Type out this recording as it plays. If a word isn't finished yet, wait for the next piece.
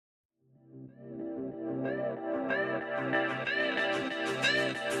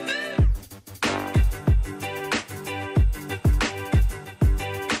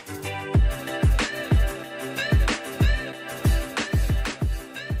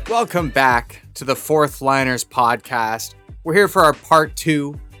Welcome back to the Fourth Liners podcast. We're here for our part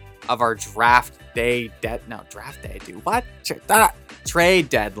 2 of our draft day, dude. What? Trade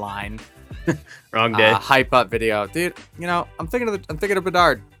deadline. Wrong day. Hype up video, dude. You know, I'm thinking of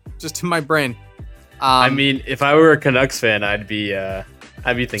Bedard, just in my brain. I mean, if I were a Canucks fan, I'd be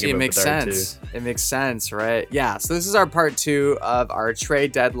thinking it about makes Bedard sense. too. It makes sense, right? Yeah. So this is our part 2 of our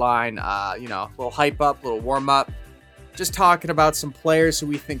trade deadline. A little hype up, a little warm up. Just talking about some players who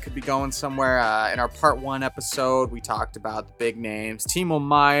we think could be going somewhere. In our part 1 episode, we talked about the big names: Timo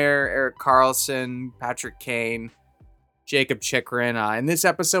Meier, Erik Karlsson, Patrick Kane, Jacob Chychrun. In this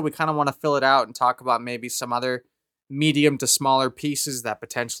episode, we kind of want to fill it out and talk about maybe some other medium to smaller pieces that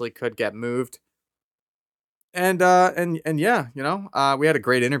potentially could get moved. And yeah, we had a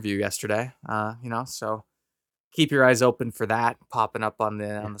great interview yesterday. So keep your eyes open for that popping up on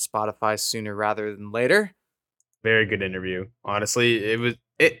the Spotify sooner rather than later. Very good interview. Honestly,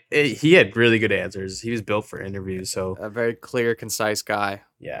 he had really good answers. He was built for interviews, so A very clear, concise guy.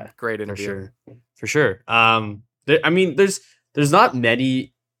 yeah, Great for interview. sure. There's not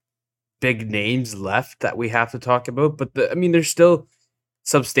many big names left that we have to talk about, but there's still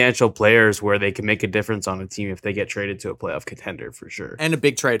substantial players where they can make a difference on a team if they get traded to a playoff contender for sure. And a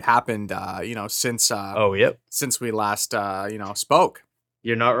big trade happened, since Yep. since we last spoke.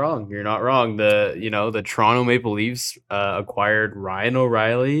 You're not wrong. The Toronto Maple Leafs acquired Ryan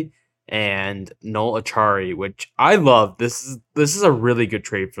O'Reilly and Noel Acciari, which I love. This is a really good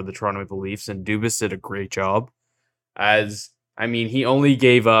trade for the Toronto Maple Leafs, and Dubas did a great job. He only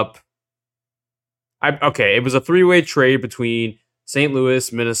gave up. It was a 3-way trade between St.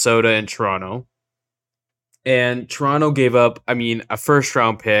 Louis, Minnesota, and Toronto. And Toronto gave up, a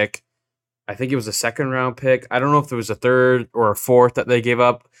first-round pick. I think it was a second-round pick. I don't know if there was a third or a fourth that they gave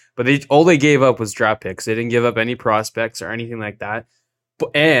up, but all they gave up was draft picks. They didn't give up any prospects or anything like that.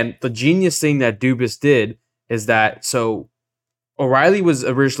 And the genius thing that Dubas did is that, so O'Reilly was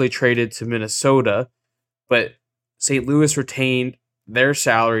originally traded to Minnesota, but St. Louis retained their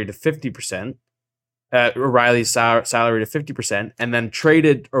salary to 50%, O'Reilly's salary to 50%, and then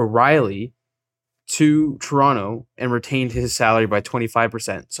traded O'Reilly to Toronto and retained his salary by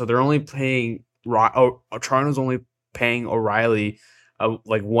 25%. So they're only paying Toronto's only paying O'Reilly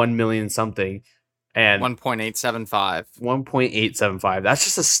like $1 million something, and 1.875. 1.875. That's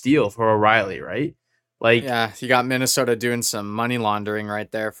just a steal for O'Reilly, right? Like, Yeah, you got Minnesota doing some money laundering right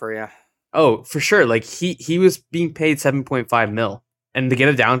there for you. oh, for sure. Like he was being paid 7.5 mil, and to get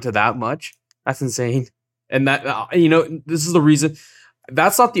it down to that much, that's insane. And that this is the reason.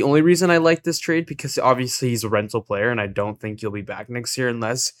 That's not the only reason I like this trade, because obviously he's a rental player, and I don't think he'll be back next year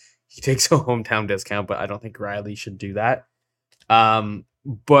unless he takes a hometown discount. But I don't think Riley should do that. Riley.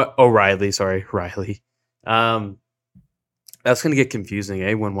 That's gonna get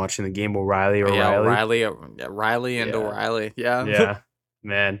confusing, when watching the game. Riley. Riley and Yeah. O'Reilly. Yeah. Yeah,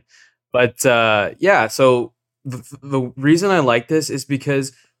 man. But so the reason I like this is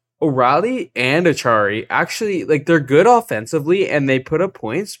because O'Reilly and Acciari actually, like, they're good offensively and they put up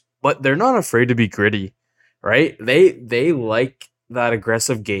points, but they're not afraid to be gritty, right? They like that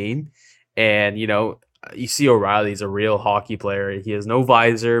aggressive game, and you see O'Reilly's a real hockey player. He has no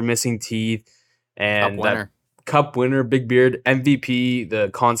visor, missing teeth, and cup winner, big beard, MVP,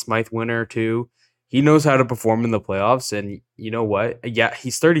 the Conn Smythe winner too. He knows how to perform in the playoffs, and you know what? Yeah,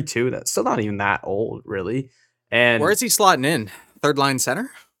 he's 32. That's still not even that old, really. And where is he slotting in? Third line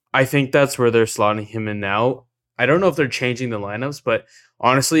center? I think that's where they're slotting him in now. I don't know if they're changing the lineups, but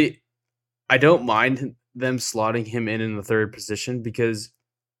honestly, I don't mind them slotting him in the third position, because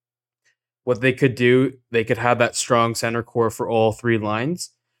what they could do, they could have that strong center core for all 3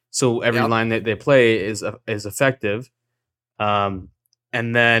 lines. So every line that they play is effective. And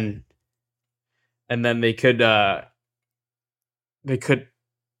then they could I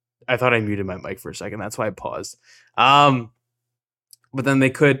thought I muted my mic for a second. That's why I paused. But then they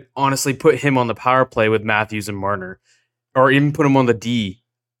could honestly put him on the power play with Matthews and Marner, or even put him on the D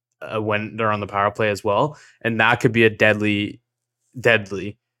when they're on the power play as well. And that could be a deadly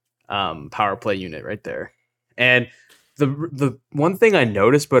power play unit right there. And the one thing I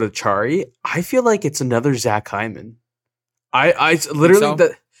noticed about Acciari, I feel like it's another Zach Hyman. I literally,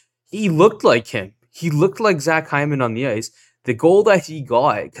 that he looked like him. He looked like Zach Hyman on the ice. The goal that he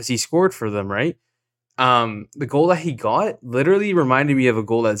got, because he scored for them, right? The goal that he got literally reminded me of a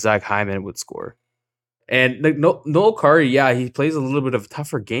goal that Zach Hyman would score. And Noel Acciari, he plays a little bit of a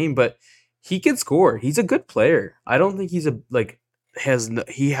tougher game, but he can score. He's a good player. I don't think he's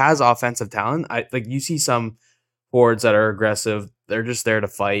he has offensive talent. You see some forwards that are aggressive. They're just there to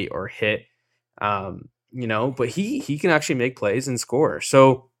fight or hit. But he can actually make plays and score.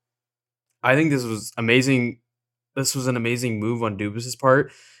 So I think this was amazing. This was an amazing move on Dubas's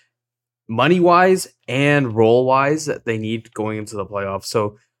part, money wise and role wise that they need going into the playoffs.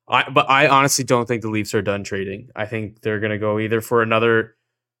 So but I honestly don't think the Leafs are done trading. I think they're gonna go either for another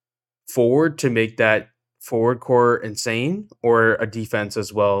forward to make that forward core insane, or a defense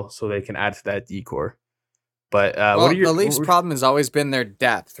as well, so they can add to that D core. But what are Well, your the Leafs' problem has always been their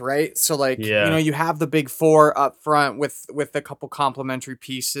depth, right? So, like, yeah? you have the big four up front with a couple complementary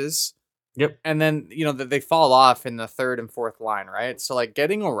pieces, Yep. and then they fall off in the third and fourth line, right? So, like,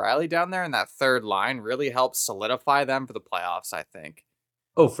 getting O'Reilly down there in that third line really helps solidify them for the playoffs, I think.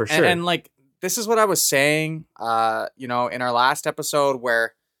 Oh, for And sure. like, this is what I was saying, in our last episode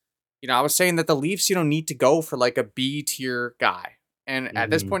where I was saying that the Leafs, need to go for like a B tier guy, and at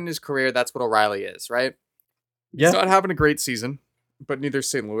this Hmm. point in his career, that's what O'Reilly is, right? He's Yeah. not having a great season, but neither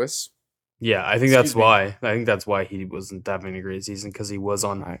St. Louis. Yeah, I think that's Excuse me. why. I think that's why he wasn't having a great season, because he was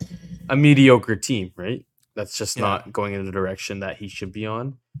on Right. a mediocre team, right? That's just Yeah. not going in the direction that he should be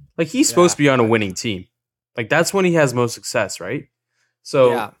on. Like, he's supposed Yeah. to be on a winning team. Like, that's when he has most success, right?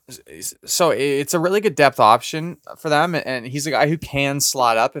 So Yeah. So it's a really good depth option for them, and he's a guy who can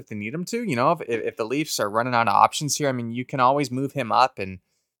slot up if they need him to. If the Leafs are running out of options here, I mean, you can always move him up and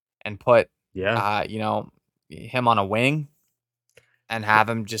put, yeah. him on a wing and have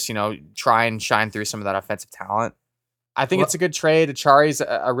him just try and shine through some of that offensive talent. I think it's a Well, good trade. Achari's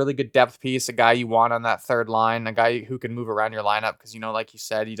a really good depth piece, a guy you want on that third line, a guy who can move around your lineup because like you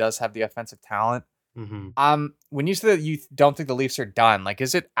said, he does have the offensive talent. mhm. When you said that you don't think the Leafs are done, like,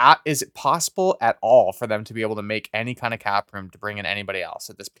 is it possible at all for them to be able to make any kind of cap room to bring in anybody else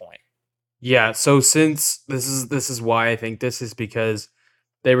at this point? Yeah, so since this is why I think this is because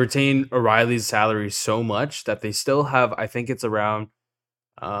they retain O'Reilly's salary so much that they still have, I think it's around,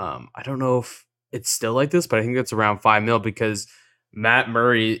 I don't know if it's still like this, but I think it's around 5 mil, because Matt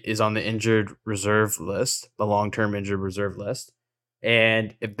Murray is on the injured reserve list, the long-term injured reserve list.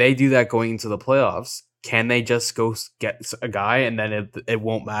 And if they do that going into the playoffs, can they just go get a guy and then it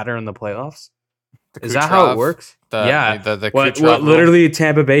won't matter in the playoffs? The Is that how it Kucherov, works? the Yeah. the, the What Kucherov rule, literally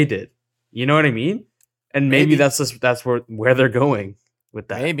Tampa Bay did. You know what I mean? And maybe maybe, that's where they're going with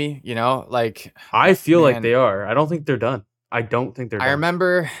that. maybe, like, I feel like man. they are. I don't think they're done. I don't think they're I done.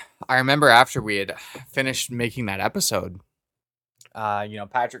 remember, I remember after we had finished making that episode,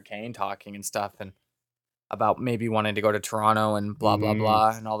 Patrick Kane talking and stuff, and about maybe wanting to go to Toronto and blah blah Mhm.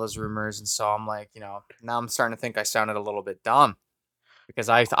 blah and all those rumors. And so I'm like, now I'm starting to think I sounded a little bit dumb because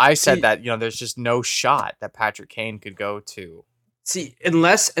I said See, that there's just no shot that Patrick Kane could go to.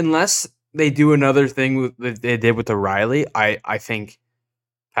 unless they do another thing that they did with O'Reilly, I think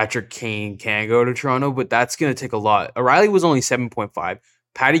Patrick Kane can go to Toronto, but that's going to take a lot. O'Reilly was only 7.5.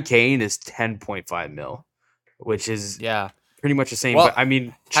 Patty Kane is 10.5 mil, which is Yeah. pretty much the same. But Well, I mean,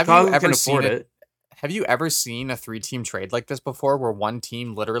 have you Chicago can ever seen afford it? it. Have you ever seen a 3-team trade like this before, where one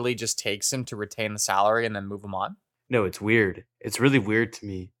team literally just takes him to retain the salary and then move him on? No, it's weird. It's really weird to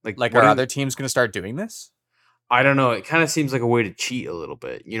me. Like, Like, what are do other teams going to start doing this? I don't know. It kind of seems like a way to cheat a little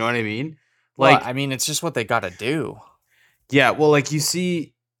bit. You know what I mean? Well, Like, I mean, it's just what they got to do. yeah, well, like you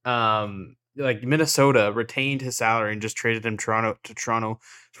see, like Minnesota retained his salary and just traded him Toronto.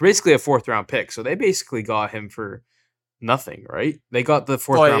 It's basically a fourth round pick. So they basically got him for nothing, right? They got the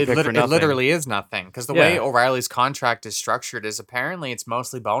fourth Well, round pick for it nothing. literally is nothing because the way Yeah, O'Reilly's contract is structured is apparently it's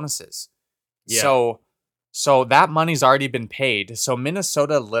mostly bonuses. yeah, So that money's already been paid. So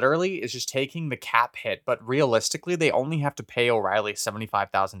Minnesota literally is just taking the cap hit, but realistically, they only have to pay O'Reilly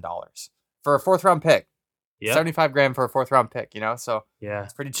 $75,000 for a fourth round pick. yep, 75 grand for a fourth round pick, so yeah.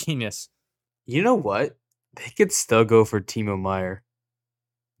 it's pretty genius. You know what? They could still go for Timo Meyer.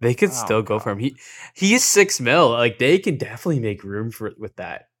 They could Oh still go for god. him. He is 6 mil. Like, they can definitely make room for with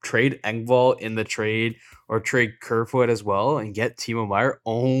that. Trade Engvall in the trade, or trade Kerfoot as well, and get Timo Meyer.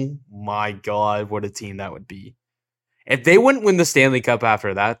 Oh my god, what a team that would be! If they wouldn't win the Stanley Cup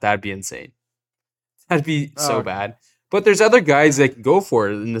after that, that'd be insane. That'd be so Oh, bad. But there's other guys that can go for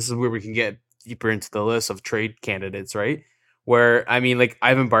it, and this is where we can get deeper into the list of trade candidates, right? Where, I mean, like,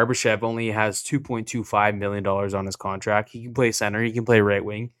 Ivan Barbashev only has $2.25 million on his contract. He can play center, he can play right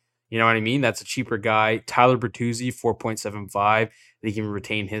wing. You know what I mean? That's a cheaper guy. Tyler Bertuzzi, 4.75. He can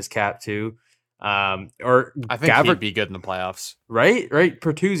retain his cap too. Or I think he'd Gavrikov, be good in the playoffs. right?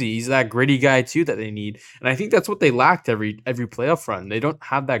 Bertuzzi, he's that gritty guy too that they need, and I think that's what they lacked every playoff run. They don't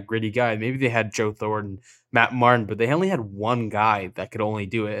have that gritty guy. Maybe they had Joe Thornton, Matt Martin, but they only had one guy that could only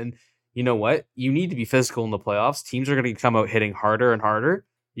do it. And you know what? You need to be physical in the playoffs. Teams are going to come out hitting harder and harder.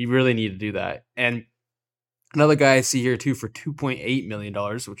 You really need to do that. And another guy I see here too for $2.8 million,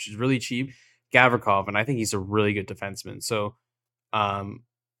 which is really cheap, Gavrikov, and I think he's a really good defenseman. So, um,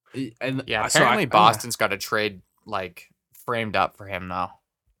 And Yeah, so apparently Boston's got a trade like framed up for him though.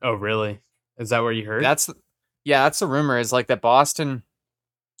 oh, really? Is that what you heard? That's yeah, that's the rumor is like that Boston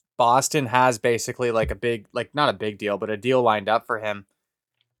has basically like a big like not a big deal, but a deal lined up for him.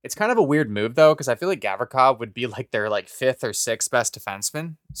 It's kind of a weird move though, because I feel like Gavrikov would be like their like fifth or sixth best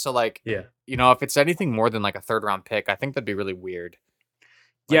defenseman. So like, Yeah. if it's anything more than like a third round pick, I think that'd be really weird.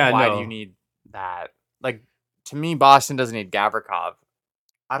 Like, Yeah, why do you no. need that? Like, to me, Boston doesn't need Gavrikov.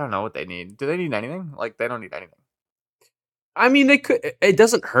 I don't know what they need. Do they need anything? Like, they don't need anything. I mean, they could. It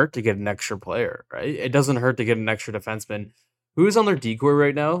doesn't hurt to get an extra player, right? It doesn't hurt to get an extra defenseman. Who's on their decor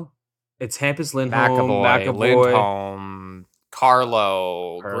right now? It's Hampus Lindholm, McAvoy, McAvoy, Lindholm,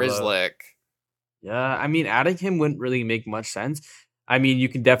 Carlo, Carlo. Grizzlick. Yeah, I mean, adding him wouldn't really make much sense. I mean, you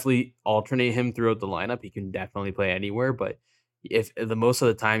can definitely alternate him throughout the lineup. He can definitely play anywhere, but if the most of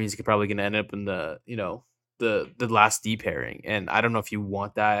the time he's probably going to end up in the the last D pairing, and I don't know if you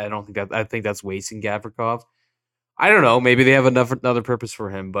want that. I don't think that. I think that's wasting Gavrikov. I don't know. Maybe they have another purpose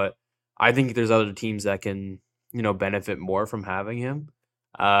for him, but I think there's other teams that can benefit more from having him.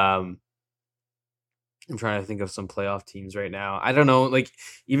 Um, I'm trying to think of some playoff teams right now. I don't know, like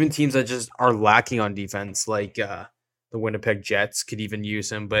even teams that just are lacking on defense, like the Winnipeg Jets could even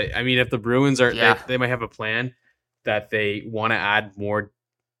use him. But I mean, if the Bruins are Yeah. they might have a plan that they want to add more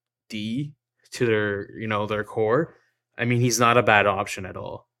D to their their core. I mean, he's not a bad option at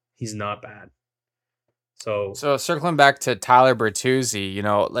all. He's not bad. So So circling back to Tyler Bertuzzi,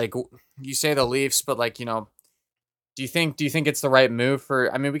 like you say the Leafs, but like, do you think it's the right move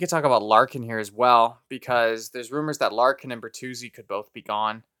for? I mean, we could talk about Larkin here as well because there's rumors that Larkin and Bertuzzi could both be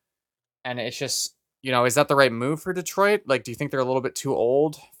gone, and it's just, is that the right move for Detroit? Like, do you think they're a little bit too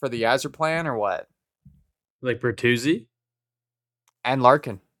old for the Yasser plan or what? like Bertuzzi And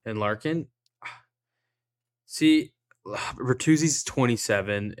Larkin, and Larkin, see, Bertuzzi's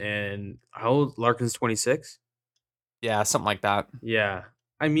 27 and how old? Larkin's 26. yeah, something like that. Yeah,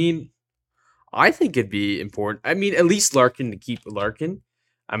 I mean, I think it'd be important. I mean, at least Larkin to keep Larkin.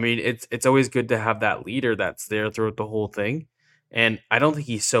 I mean, it's always good to have that leader that's there throughout the whole thing. And I don't think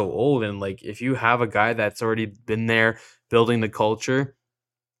he's so old. And like, if you have a guy that's already been there building the culture,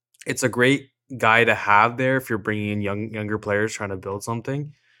 it's a great guy to have there if you're bringing in younger players trying to build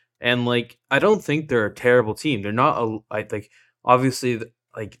something. And like, I don't think they're a terrible team. They're not like obviously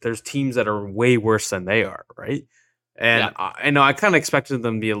like there's teams that are way worse than they are, right? And Yeah. I know I kind of expected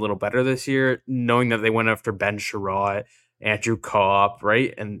them to be a little better this year, knowing that they went after Ben Sherratt, Andrew Kopp,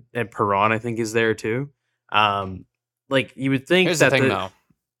 right, and Perron I think is there too. Like you would think Here's the that thing, though.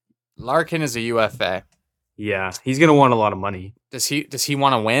 Larkin is a UFA. yeah, he's gonna want a lot of money. Does he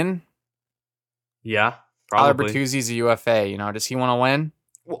want to win? Yeah, Tyler probably. Bertuzzi's a UFA. Does he want to win?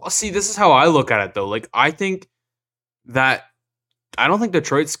 Well, see, this is how I look at it though. Like I think that I don't think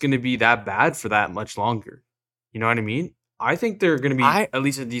Detroit's gonna be that bad for that much longer. You know what I mean? I think they're gonna be I at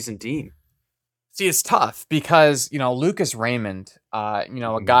least a decent team. See, it's tough because, Lucas Raymond, a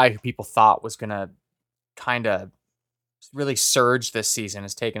Mhm. guy who people thought was going to kind of really surge this season,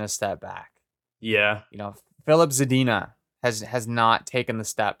 has taken a step back. Yeah. Philip Zadina has not taken the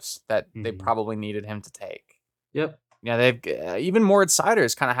steps that they Mhm. probably needed him to take. Yep. Yeah, they've even Moritz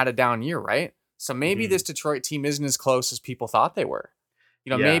Seider's kind of had a down year, right? So maybe Mhm. this Detroit team isn't as close as people thought they were.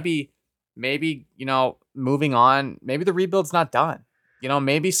 Yeah. Maybe moving on, maybe the rebuild's not done.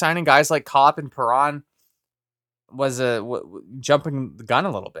 Maybe signing guys like Kopp and Perron was jumping the gun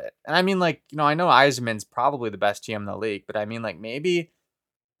a little bit. And I mean, like, I know Eiserman's probably the best GM in the league, but I mean, like, maybe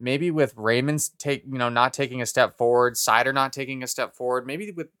with Raymond's not taking a step forward, Seider not taking a step forward, maybe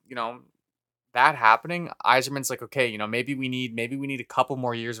with, that happening, Eiserman's like, okay, maybe we need a couple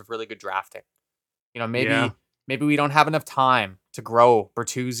more years of really good drafting. Yeah. Maybe we don't have enough time to grow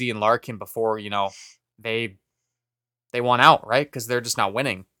Bertuzzi and Larkin before, they want out, right? Because they're just not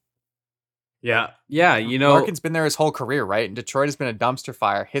winning. Yeah. Yeah. Larkin's been there his whole career, right? And Detroit has been a dumpster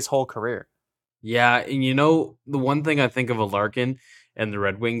fire his whole career. Yeah. And the one thing I think of a Larkin and the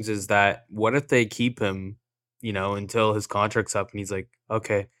Red Wings is that what if they keep him, until his contract's up and he's like,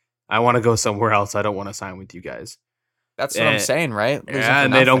 okay, I want to go somewhere else. I don't want to sign with you guys. That's what I'm And, saying, right? Losing yeah, for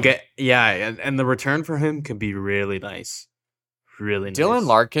and they don't nothing. get and the return for him could be really nice. Really Dylan nice.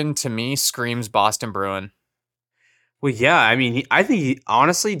 Larkin to me screams Boston Bruin. Well, yeah, I mean, I think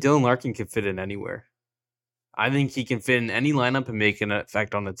honestly, Dylan Larkin can fit in anywhere. I think he can fit in any lineup and make an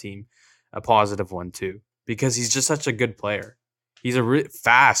effect on the team, a positive one too, because he's just such a good player. He's a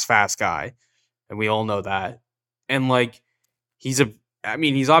fast guy, and we all know that. And like, he's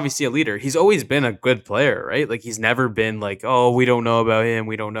obviously a leader. He's always been a good player, right? Like, he's never been like, oh, we don't know about him.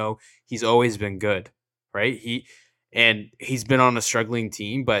 We don't know. He's always been good, right? and he's been on a struggling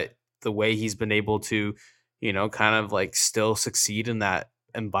team, but the way he's been able to, kind of like still succeed in that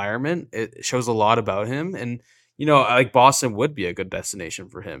environment, it shows a lot about him. And like Boston would be a good destination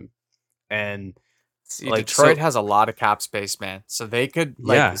for him. And See, like Detroit so, has a lot of cap space, man. So they could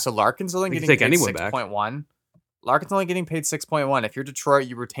yeah, so Larkin's only they can getting take paid anyone six back. point one. Larkin's only getting paid 6.1. If you're Detroit,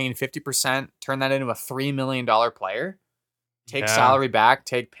 you retain 50%, turn that into a $3 million player. Take Yeah. salary back,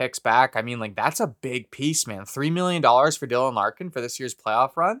 take picks back. I mean, like that's a big piece, man. $3 million for Dylan Larkin for this year's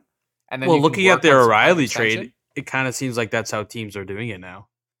playoff run, and then Well, you can looking at work their on some kind of O'Reilly trade, extension. it kind of seems like that's how teams are doing it now.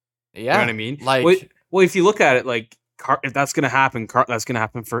 You know what Yeah, I mean? Well, like well, if you look at it, like if that's gonna happen, that's gonna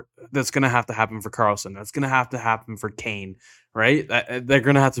have to happen for Carlson. That's gonna have to happen for Kane, right? They're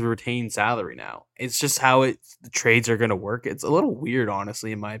gonna have to retain salary now. It's just how the trades are gonna work. It's a little weird,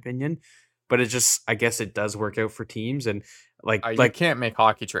 honestly, in my opinion, but it just I guess it does work out for teams and you like can't make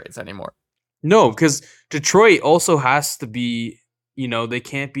hockey trades anymore. no, because Detroit also has to be, they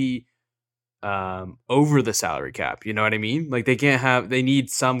can't be over the salary cap. You know what I mean? Like they need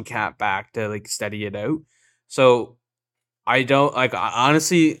some cap back to like steady it out. So I don't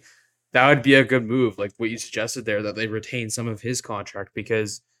honestly that would be a good move, like what you suggested there, that they retain some of his contract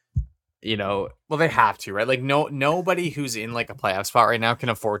because you know Well, they have to, right? Like nobody who's in like a playoff spot right now can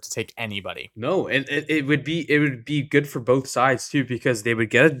afford to take anybody. no, and it would be good for both sides too because they would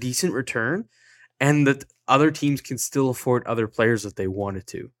get a decent return, and the other teams can still afford other players if they wanted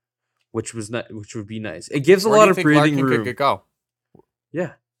to, which would be nice. It gives a Where do lot you of think breathing Larkin room. could go?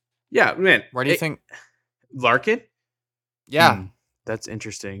 Yeah, yeah, man. Where do you think? Larkin? Yeah, That's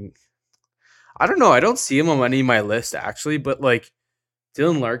interesting. I don't know. I don't see him on any of my list actually, but like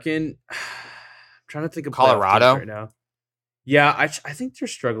Dylan Larkin, I'm trying to think of playoff teams Colorado. right now. Yeah, I think they're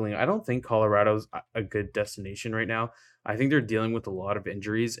struggling. I don't think Colorado's a good destination right now. I think they're dealing with a lot of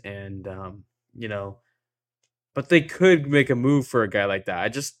injuries, and you know, but they could make a move for a guy like that. I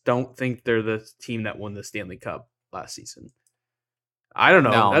just don't think they're the team that won the Stanley Cup last season. I don't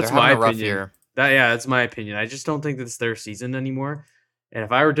know. No, they're That's having my a rough opinion. year. That's my opinion. I just don't think that's their season anymore. And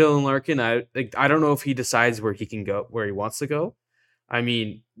if I were Dylan Larkin, I don't know if he decides where he can go, where he wants to go. I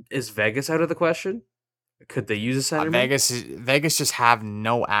mean, is Vegas out of the question? Could they use a centerman? Vegas just have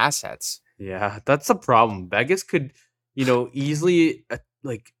no assets. Yeah, that's the problem. Vegas could, easily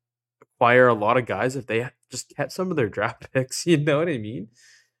like acquire a lot of guys if they just kept some of their draft picks. You know what I mean?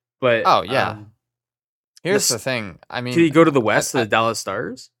 But Oh yeah. Here's the this thing. I could he mean, go to the I, West to I, the Dallas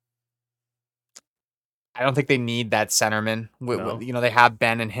Stars? I don't think they need that centerman. No. They have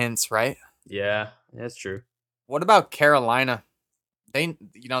Ben and Hintz, right? Yeah, that's true. What about Carolina? They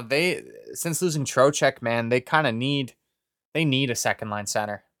since losing Trocheck, man, they need a second line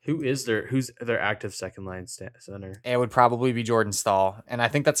center. Who's their active second line center? It would probably be Jordan Stahl, and I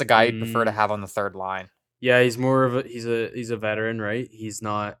think that's a guy you'd prefer to Mm, have on the third line. yeah, he's more of a he's a veteran, right? He's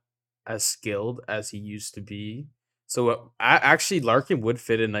not as skilled as he used to be. So actually, Larkin would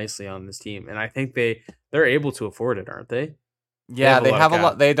fit in nicely on this team, and I think they're able to afford it, aren't they? They Yeah, have a they lot of have a cap.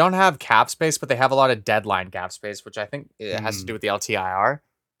 lot. They don't have cap space, but they have a lot of deadline cap space, which I think it has to do Mm, with the LTIR.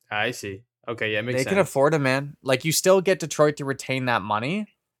 I see. Okay, yeah, makes They can sense. afford him, man. Like you still get Detroit to retain that money,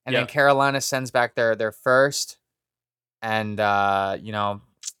 and then Yeah, Carolina sends back their first. And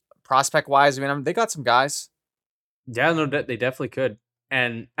prospect wise, I mean, they got some guys. yeah, no, they definitely could.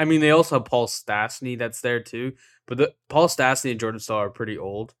 And I mean, they also have Paul Stastny that's there too. But Paul Stastny and Jordan Stahl are pretty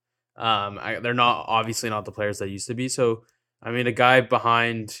old. They're not obviously not the players they used to be. So I mean, a guy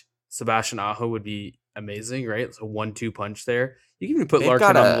behind Sebastian Aho would be amazing, right? It's a 1-2 punch there. You can even put They've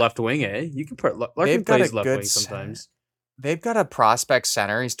got Larkin on the a left wing, eh? You can put Larkin they've got a plays left good wing sometimes. they've got a prospect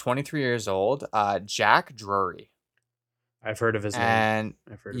center. He's 23 years old. Jack Drury. I've heard of his name. And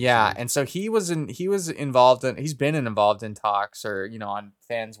I've heard of his yeah, name. and so he's been involved in talks or on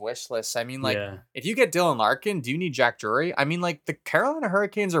fans wish lists. I mean, like Yeah, if you get Dylan Larkin, do you need Jack Drury? I mean, like the Carolina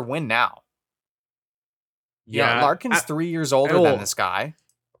Hurricanes are win now. yeah. Larkin's 3 years older than Well, this guy.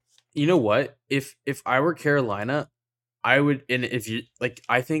 you know what? If I were Carolina, I would, and if you like,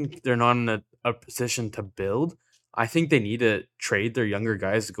 I think they're not in a position to build. I think they need to trade their younger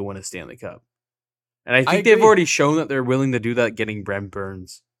guys to go win a Stanley Cup. And I I think they've agree. already shown that they're willing to do that, getting Brent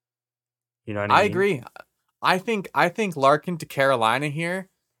Burns. You know what I I mean? agree. I think Larkin to Carolina here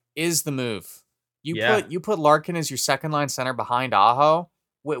is the move. Yeah. You put Larkin as your second line center behind Aho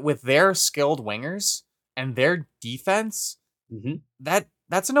with their skilled wingers and their defense. hmm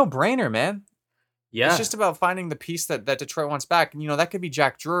That's a no-brainer, man. It's Yeah. just about finding the piece that Detroit wants back. And that could be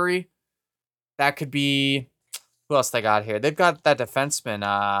Jack Drury. That could be who else they got here? They've got that defenseman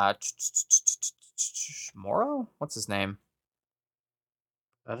Morrow? What's his name?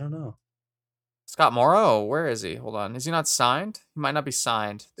 I don't know. Scott Morrow, where is he? Hold on. Is he not signed? He might not be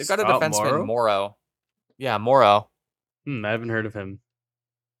signed. They've got a Scott defenseman, Morrow? Morrow. Yeah, Morrow. I haven't heard of him.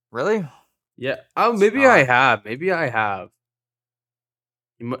 Really? Yeah. Oh, It's maybe I not. have. Maybe I have.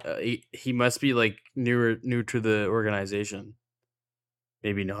 He must be like new to the organization.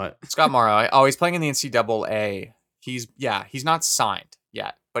 Maybe not. Scott Morrow. Oh, he's playing in the NCAA. He's not signed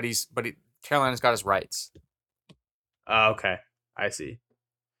yet, but Carolina's got his rights. Okay, I see.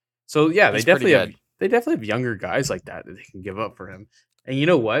 So yeah, He's pretty good. they definitely have younger guys like that they can give up for him. And you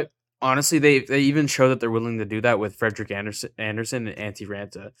know what? Honestly, they even show that they're willing to do that with Frederick Anderson and Antti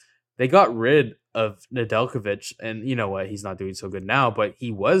Ranta. They got rid of Nedeljkovic, and you know what? He's not doing so good now, but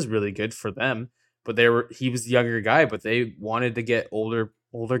he was really good for them. But he was the younger guy, but they wanted to get older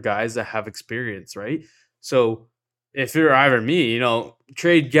guys that have experience, right? So if you're either me,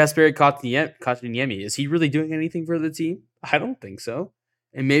 trade Gasperi Kotkaniemi. Is he really doing anything for the team? I don't think so.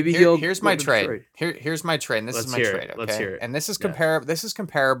 And maybe he'll Here's go my to trade. Detroit. Here's my trade. And this is Let's my hear trade. it. Okay. Let's hear it. And this is Yeah. This is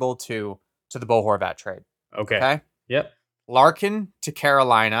comparable to the Bo Horvat trade. Okay. Okay. Yep. Larkin to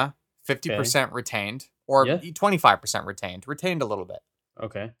Carolina, 50% retained, or Yeah. 25% retained. Retained a little bit.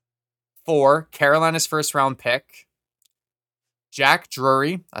 Okay. For Carolina's first round pick, Jack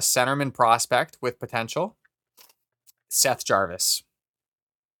Drury, a centerman prospect with potential. Seth Jarvis.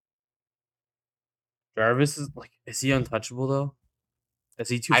 Jarvis is he untouchable though? Is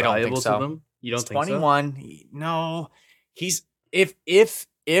he too I don't think valuable so. to them? You don't He's think so? 21. No. He's if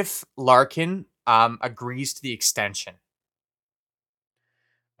Larkin agrees to the extension.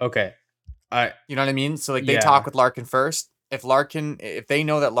 Okay. You know what I mean? So like they Yeah. talk with Larkin first. If they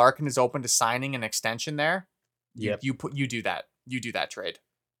know that Larkin is open to signing an extension there, Yep. you do that. You do that trade.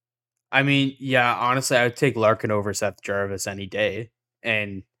 I mean, yeah, honestly, I would take Larkin over Seth Jarvis any day.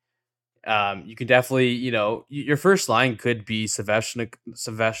 And you can definitely, your first line could be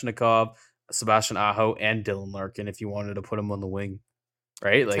Svechnikov, Sebastian Aho, and Dylan Larkin if you wanted to put him on the wing,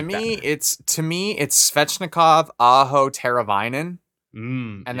 right? To me, it's Svechnikov, Aho, Teravainen,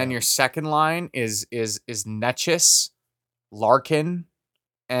 and then your second line is Netchis, Larkin,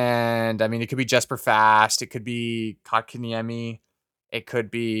 and I mean it could be Jesper Fast, it could be Kotkaniemi, it could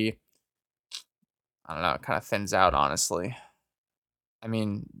be I don't know, it kind of thins out honestly. I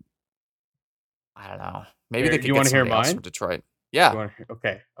mean, I don't know. Maybe Here, they do could you get wanna hear somebody else mine? from Detroit. Yeah.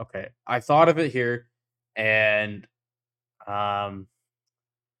 Okay. I thought of it here, and now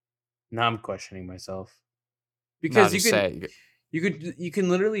I'm questioning myself No, because just say you can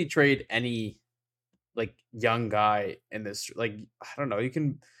literally trade any like young guy in this. Like I don't know, you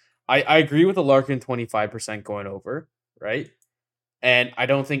can. I agree with the Larkin 25% going over, right? And I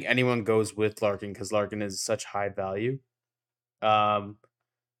don't think anyone goes with Larkin because Larkin is such high value. Um,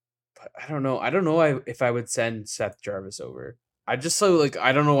 but I don't know. I don't know if I would send Seth Jarvis over. I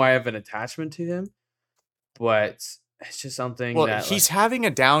don't know why I have an attachment to him, but it's just something well, that he's having a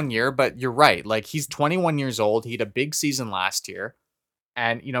down year, but you're right. Like he's 21 years old. He had a big season last year.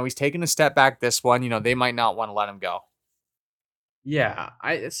 And he's taken a step back this one. They might not want to let him go. yeah,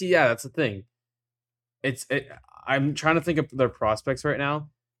 I see. Yeah, that's the thing. I'm trying to think of their prospects right now,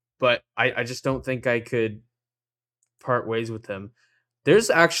 but I just don't think I could part ways with him. There's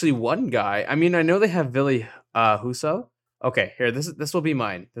actually one guy. I mean, I know they have Billy Huso. Okay, here this will be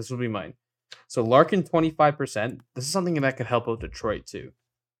mine. This will be mine. So Larkin 25%. This is something that could help out Detroit too.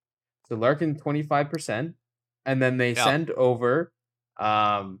 So Larkin 25%, and then they send over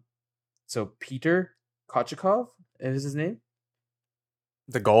so Peter Kochikov is his name.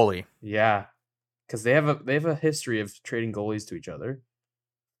 The goalie. Yeah, because they have a history of trading goalies to each other.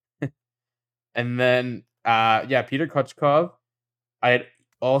 And then Peter Kochikov. I'd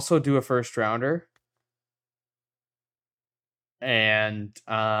also do a first rounder. And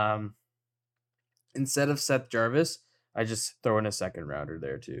instead of Seth Jarvis, I just throw in a second rounder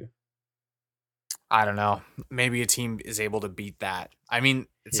there too. I don't know. Maybe a team is able to beat that. I mean,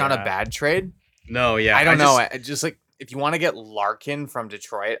 it's not a Yeah. bad trade. No, yeah. I don't know. I just like if you want to get Larkin from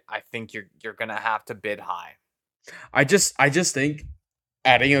Detroit, I think you're gonna have to bid high. I just think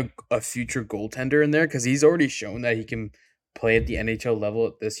adding a future goaltender in there because he's already shown that he can play at the NHL level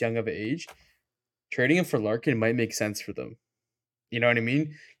at this young of an age. Trading him for Larkin might make sense for them. You know what I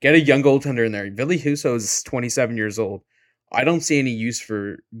mean? Get a young goaltender in there. Ville Husso is 27 years old. I don't see any use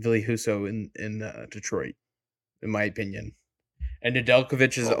for Ville Husso in Detroit, in my opinion. And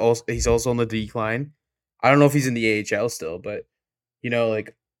Nedeljkovic is he's also on the decline. I don't know if he's in the AHL still, but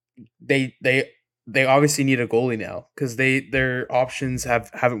like they obviously need a goalie now because their options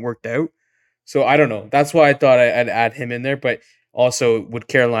haven't worked out. So I don't know. That's why I thought I'd add him in there. But also, would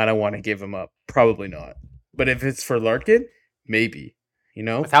Carolina want to give him up? Probably not. But if it's for Larkin, maybe. You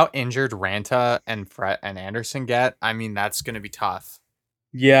know? With how injured Ranta and Fred and Anderson get, I mean, that's going to be tough.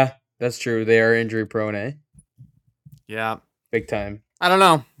 Yeah, that's true. They are injury prone, eh? Yeah. Big time. I don't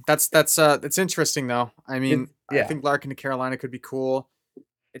know. That's interesting though. I It mean, I yeah. think Larkin to Carolina could be cool.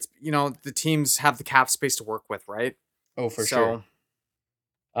 It's the teams have the cap space to work with, right? Oh, for sure.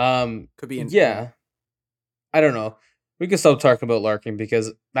 So could be in yeah. Yeah. I don't know. We can stop talking about Larkin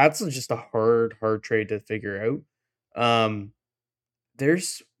because that's just a hard trade to figure out.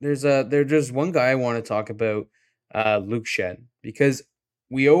 There's one guy I want to talk about, Luke Shen, because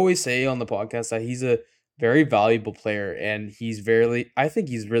we always say on the podcast that he's a very valuable player and I think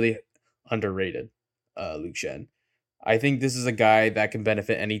he's really underrated. Luke Shen. I think this is a guy that can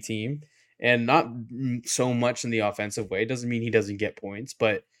benefit any team, and not so much in the offensive way. Doesn't mean he doesn't get points,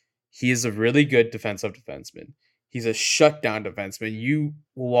 but he is a really good defensive defenseman. He's a shutdown defenseman. You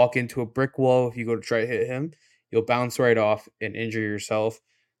will walk into a brick wall if you go to try to hit him. You'll bounce right off and injure yourself.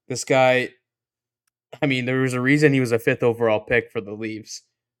 This guy, I mean, there was a reason he was a fifth overall pick for the Leafs.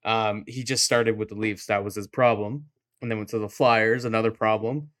 He just started with the Leafs. That was his problem. And then went to the Flyers, another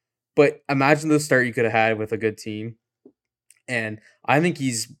problem. But imagine the start you could have had with a good team. And I think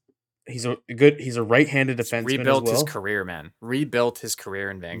he's a right-handed He's defenseman as rebuilt his well. career, man. Rebuilt his career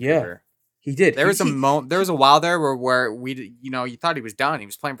in Yeah, Vancouver. he did. There was there was a while there where you thought he was done. He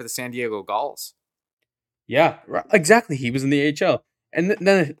was playing for the San Diego Gulls. Yeah, exactly. He was in the AHL. And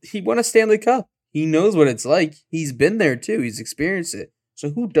then he won a Stanley Cup. He knows what it's like. He's been there too. He's experienced it.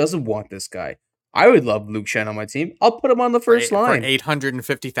 So who doesn't want this guy? I would love Luke Shen on my team. I'll put him on the first line. For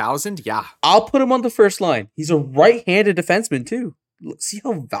 850,000? Yeah. I'll put him on the first line. He's a right-handed defenseman too. See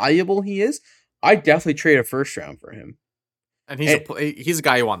how valuable he is? I definitely trade a first round for him. And he's a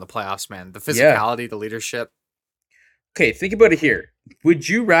guy who won the playoffs, man. The Yeah. physicality, the leadership. Okay, think about it here. Would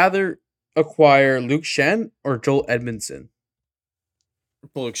you rather acquire Luke Shen or Joel Edmondson?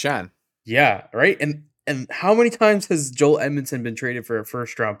 Luke Shen. Yeah, right? And how many times has Joel Edmondson been traded for a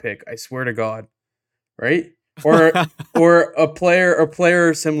first round pick? I swear to God. Right? Or a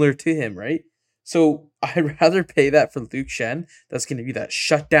player similar to him, right? So I'd rather pay that for Luke Shen. That's going to be that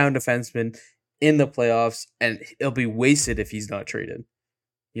shutdown defenseman in the playoffs, and it'll be wasted if he's not traded.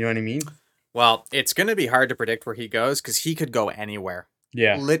 You know what I mean? Well, it's going to be hard to predict where he goes because he could go anywhere.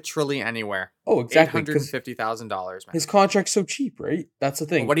 Yeah. Literally anywhere. Oh, exactly. $850,000, man. His contract's so cheap, right? That's the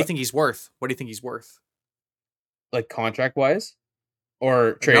thing. Well, what do you think he's worth? What do you think he's worth? Like contract wise?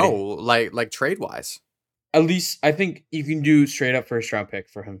 Or trading? No, like trade wise. At least I think you can do straight up first round pick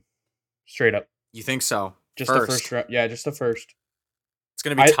for him. Straight up. You think so? Just the first round. Yeah, just the first. It's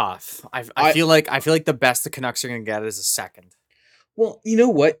gonna be tough. I feel like the best the Canucks are gonna get is a second. Well, you know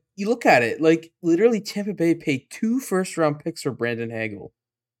what? You look at it, like literally Tampa Bay paid 2 first round picks for Brandon Hagel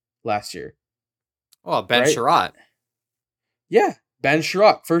last year. Oh, Ben Sherratt. Yeah, Ben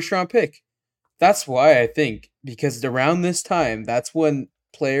Sherratt, first round pick. That's why I think, because around this time, that's when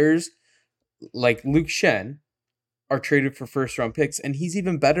players like Luke Shen are traded for first round picks, and he's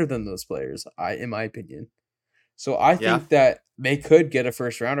even better than those players, in my opinion. So I think that they could get a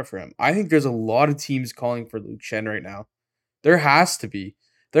first rounder for him. I think there's a lot of teams calling for Luke Shen right now. There has to be.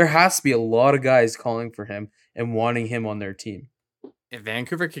 There has to be a lot of guys calling for him and wanting him on their team. If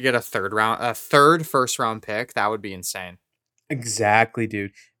Vancouver could get a third first round pick, that would be insane. Exactly,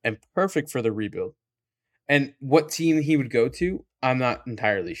 dude. And perfect for the rebuild. And what team he would go to, I'm not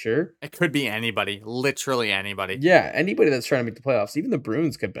entirely sure. It could be anybody. Literally anybody. Yeah, anybody that's trying to make the playoffs. Even the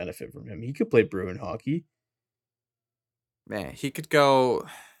Bruins could benefit from him. He could play Bruin hockey. Man, he could go...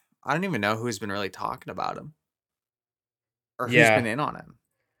 I don't even know who's been really talking about him. Or who's been in on him.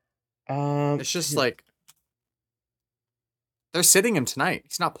 It's just like... They're sitting him tonight.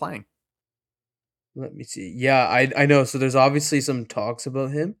 He's not playing. Let me see. Yeah, I know. So there's obviously some talks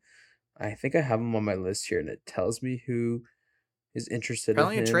about him. I think I have him on my list here, and it tells me who is interested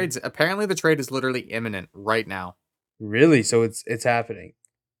in him. Apparently the trade is literally imminent right now. Really? So it's happening.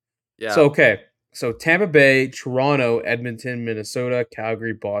 Yeah. So okay. So Tampa Bay, Toronto, Edmonton, Minnesota,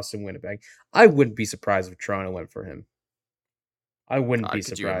 Calgary, Boston, Winnipeg. I wouldn't be surprised if Toronto went for him. I wouldn't be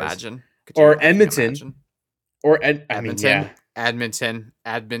surprised. Could you imagine? Or Edmonton. Or Edmonton.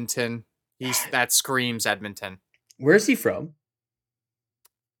 Edmonton. That screams Edmonton. Where's he from?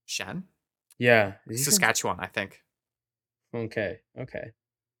 Shen? Yeah. Saskatchewan, I think. Okay.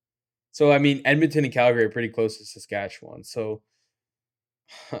 So, I mean, Edmonton and Calgary are pretty close to Saskatchewan. So,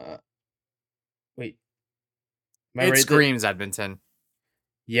 wait. It screams Edmonton.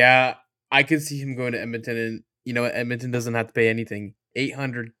 Yeah, I could see him going to Edmonton, and you know, Edmonton doesn't have to pay anything.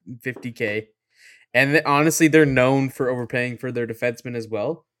 $850K. And honestly, they're known for overpaying for their defensemen as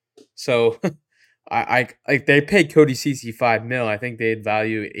well. So, I like they paid Cody Cece 5 mil. I think they'd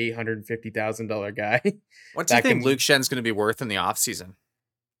value $850,000 guy What do you that think Luke can, Shen's going to be worth in the offseason?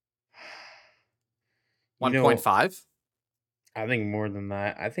 you know, 1.5? I think more than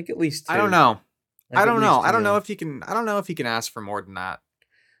that. I think at least I don't two. know. I think at I least two don't know mil. if he can. I don't know if he can ask for more than that.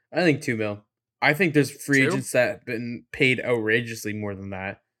 I think 2 mil. I think there's free Two? agents that have been paid outrageously more than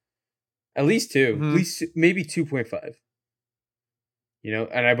that. At least two. At Hmm. least maybe 2.5.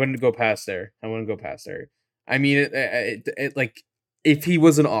 And I wouldn't go past there. I wouldn't go past there. I mean, like if he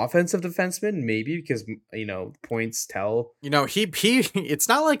was an offensive defenseman, maybe because points tell. He it's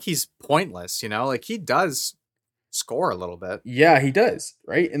not like he's pointless, like he does score a little bit. Yeah, he does,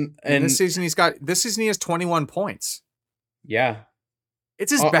 right? And I mean, this season he has 21 points. yeah,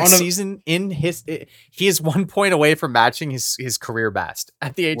 It's his on best a season he is 1 point away from matching his career best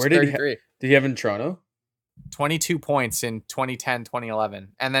at the age where of 33. did he have in Toronto? 22 points in 2010,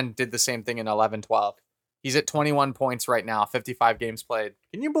 2011, and then did the same thing in 11, 12. He's at 21 points right now, 55 games played.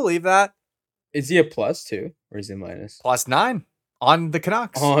 Can you believe that? Is he a plus two or is he minus? +9 on the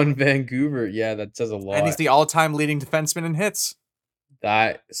Canucks. On Vancouver, yeah, that says a And he's lot. the all-time leading defenseman in hits.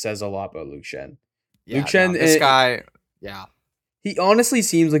 That says a lot about Luke Shen. Yeah, Luke Shen, this guy, yeah. he honestly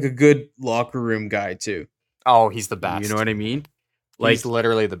seems like a good locker room guy too. Oh, he's the best. You know what I mean? He's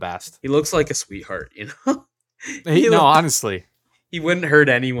literally the best. He looks like a sweetheart, Honestly. He wouldn't hurt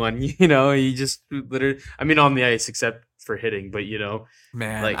anyone, he just literally, I mean, on the ice, except for hitting, but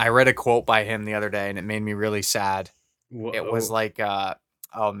Man, like, I read a quote by him the other day and it made me really sad. It was like,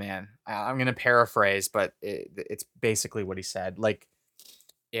 oh man, I'm going to paraphrase, but it's basically what he said. Like,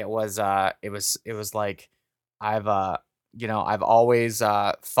 it was like, I've always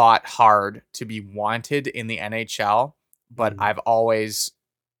fought hard to be wanted in the NHL, but Mhm. I've always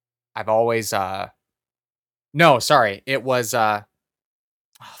no, sorry. It was oh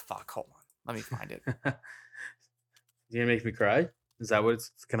fuck, hold on. Let me find it. You gonna make me cry? Is that what's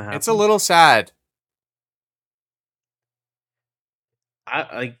gonna happen? It's a little sad.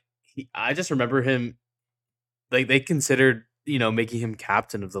 I just remember him, like, they considered making him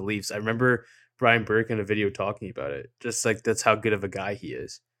captain of the Leafs. I remember Brian Burke in a video talking about it. Just like that's how good of a guy he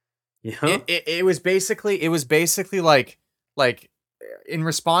is. It was basically like in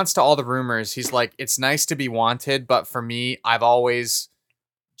response to all the rumors, he's like, it's nice to be wanted, but for me, I've always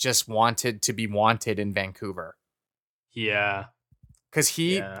just wanted to be wanted in Vancouver. Yeah. Because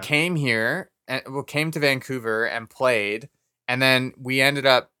he Yeah. came here and came to Vancouver and played, and then he ended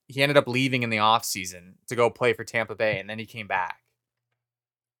up leaving in the offseason to go play for Tampa Bay, and then he came back.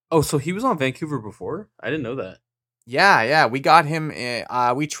 Oh, so he was on Vancouver before? I didn't know that. Yeah, we got him.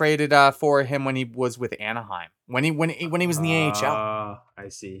 We traded for him when he was with Anaheim. When he was in the AHL. I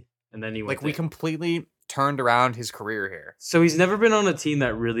see. And then he went Like, we there. completely turned around his career here. So he's never been on a team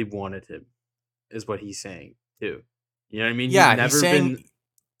that really wanted him, is what he's saying too. You know what I mean? Yeah, he's never he's saying been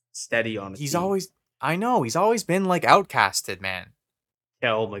steady on a he's team. he's always been like outcasted, man.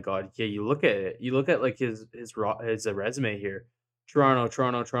 Yeah, oh my god. Yeah, you look at it. You look at like his resume here. Toronto,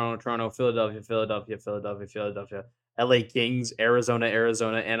 Philadelphia, LA Kings, Arizona,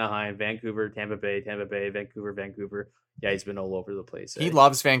 Anaheim, Vancouver, Tampa Bay, Vancouver. Yeah, he's been all over the place. He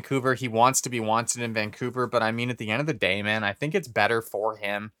loves Vancouver. He wants to be wanted in Vancouver, but I mean, at the end of the day, man, I think it's better for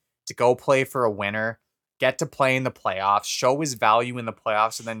him to go play for a winner, get to play in the playoffs, show his value in the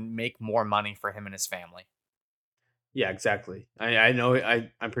playoffs, and then make more money for him and his family. Yeah, exactly. I know.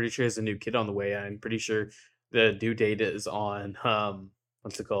 I'm pretty sure he has a new kid on the way. I'm pretty sure the due date is on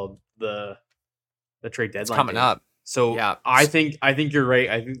what's it called, the trade deadline. It's coming date. up. So Yeah. I think you're right.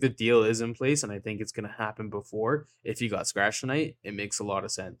 I think the deal is in place, and I think it's gonna happen before. If he got scratched tonight, it makes a lot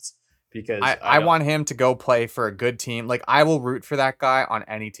of sense because I want him to go play for a good team. Like, I will root for that guy on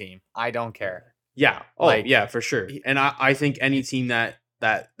any team. I don't care. Yeah. Oh, Like, yeah, for sure. And I think any team that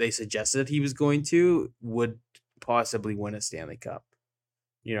they suggested he was going to would possibly win a Stanley Cup.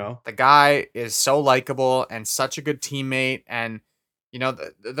 The guy is so likable and such a good teammate. And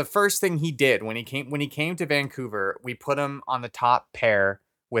the first thing he did when he came to Vancouver, we put him on the top pair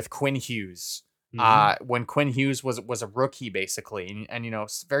with Quinn Hughes. When Quinn Hughes was a rookie basically, and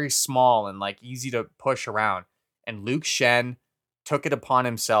very small and like easy to push around. And Luke Shen took it upon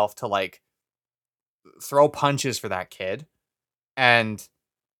himself to like throw punches for that kid, and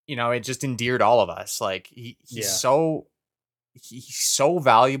it just endeared all of us. Like, he's so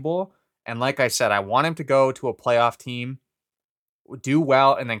valuable, and like I said, I want him to go to a playoff team, do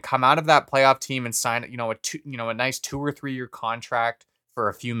well, and then come out of that playoff team and sign a nice 2 or 3 year contract for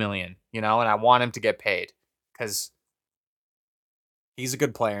a few million, and I want him to get paid because he's a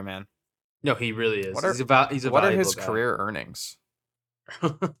good player, man. No, he really is. What are He's a what are valuable his guy. career earnings?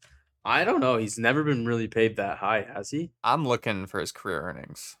 I don't know. He's never been really paid that high, has he? I'm looking for his career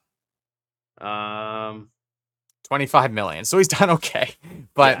earnings. Um, 25 million. So he's done okay.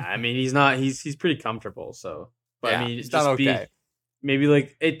 But yeah, I mean, he's not. He's pretty comfortable. So, but I yeah, mean, he's done just be okay. maybe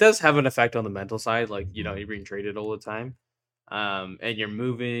like it does have an effect on the mental side. Like you're being traded all the time, and you're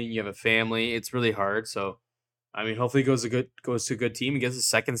moving. You have a family. It's really hard. So, I mean, hopefully, he goes to a good team and gets a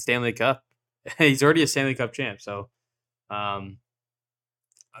second Stanley Cup. He's already a Stanley Cup champ. So, um,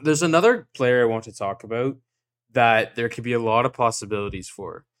 there's another player I want to talk about that there could be a lot of possibilities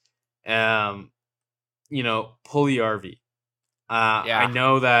for. Um, Puliarvi. I Yeah.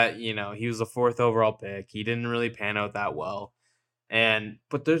 know that he was the fourth overall pick. He didn't really pan out that well,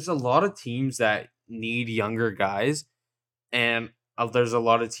 but there's a lot of teams that need younger guys, and there's a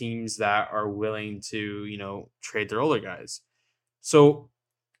lot of teams that are willing to trade their older guys. So,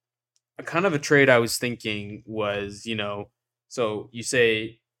 a kind of a trade I was thinking was so you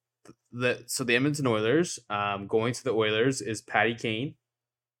say the Edmonton Oilers going to the Oilers is Patty Kane,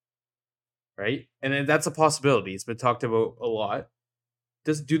 right? And then that's a possibility. It's been talked about a lot.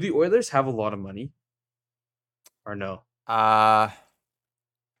 Do the Oilers have a lot of money or no? Uh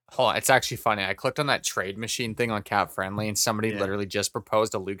Hold on. It's actually funny. I clicked on that trade machine thing on Cap Friendly and somebody Yeah. literally just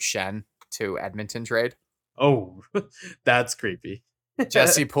proposed a Luke Shen to Edmonton trade. Oh, that's creepy.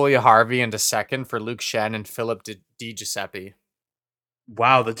 Jesse Puljujarvi into second for Luke Shen and Philip Di Giuseppe.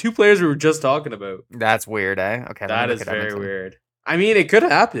 Wow, the two players we were just talking about. That's weird, eh? Okay, let me That look is at very Edmonton. weird. I mean, it could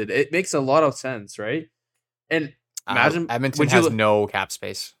happen. It makes a lot of sense, right? And imagine Edmonton has no cap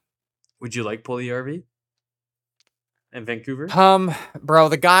space. would you like Puliarvi in Vancouver? Bro,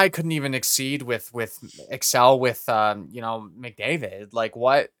 the guy couldn't even excel with McDavid.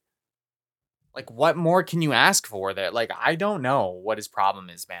 What more can you ask for there? Like, I don't know what his problem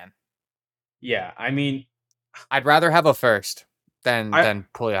is, man. Yeah, I mean, I'd rather have a first than I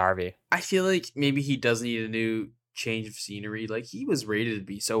Puljujarvi. I feel like maybe he does need a new change of scenery. Like he was rated to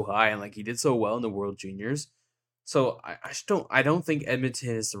be so high and like he did so well in the World Juniors. So I don't think Edmonton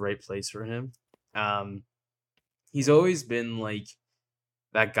is the right place for him. Um he's always been like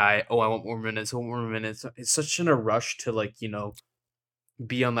that guy, oh I want more minutes, I want more minutes. It's such in a rush to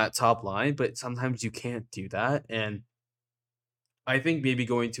be on that top line, but sometimes you can't do that. And I think maybe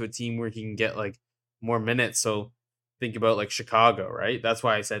going to a team where he can get like more minutes. So think about like Chicago, right? That's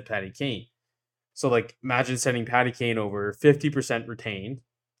why I said Patty Kane. So like imagine sending Patty Kane over 50% retained,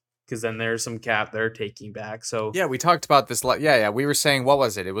 because then there's some cap they're taking back. So Yeah, we talked about this. Yeah. We were saying, what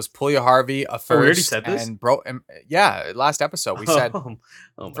was it? It was Puljujarvi, a oh, we already first, said this. yeah, last episode we said Oh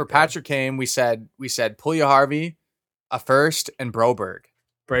my for god, Patrick Kane, we said Puljujarvi, a first, and Broberg.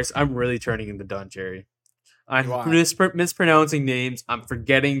 Bryce, I'm really turning into Don Cherry. You I'm are. mispronouncing names. I'm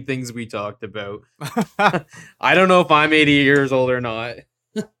forgetting things we talked about. I don't know if I'm 80 years old or not.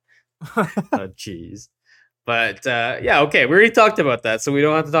 Oh, jeez. But yeah, okay, we already talked about that, so we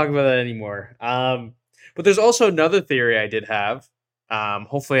don't have to talk about that anymore. But there's also another theory I did have.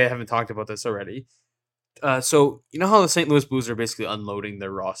 Hopefully, I haven't talked about this already. So you know how the St. Louis Blues are basically unloading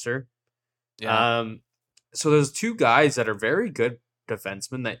their roster. Yeah. So there's two guys that are very good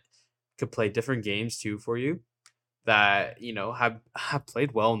defensemen that could play different games too for you. That have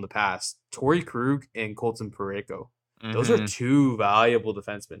played well in the past. Torrey Krug and Colton Parayko. Those are two valuable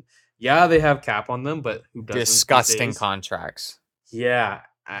defensemen. Yeah, they have cap on them, but who doesn't? Disgusting contracts. Yeah,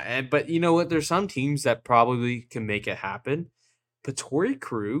 but you know what? There's some teams that probably can make it happen. But Torrey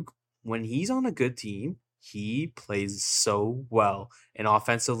Krug, when he's on a good team, he plays so well, and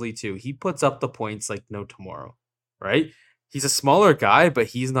offensively too. He puts up the points like no tomorrow, right? He's a smaller guy, but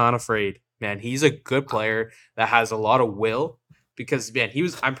he's not afraid. Man, he's a good player that has a lot of will because man,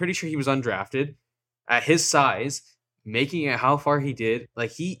 I'm pretty sure he was undrafted at his size, making it how far he did. Like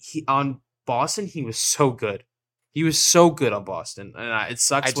he on Boston, he was so good. He was so good on Boston, and it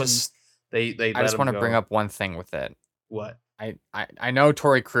sucks when they I let just him want to go. bring up one thing with it. What? I know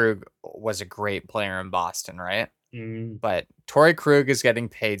Torrey Krug was a great player in Boston, right? Mm, But Torrey Krug is getting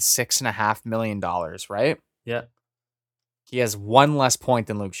paid $6.5 million, right? yeah. He has one less point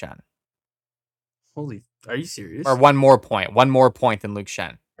than Luke Shen. Holy, are you serious? Or one more point than Luke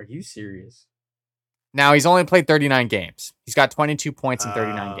Shen. Are you serious? Now, he's only played 39 games. He's got 22 points in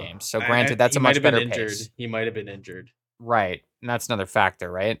 39 games. So, granted, that's a much better pace. He might have been injured. Right. And that's another factor,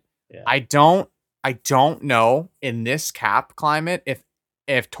 right? Yeah. I don't know in this cap climate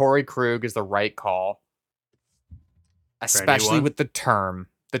if Torrey Krug is the right call. Especially with the term,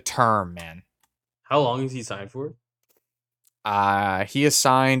 man. How long is he signed for? He is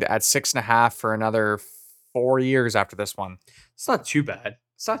signed at 6.5 for another 4 years after this one. It's not too bad.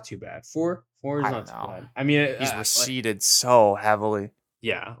 Four is not too bad. I mean, he's receded so heavily.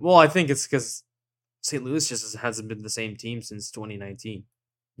 Yeah. Well, I think it's because St. Louis just hasn't been the same team since 2019.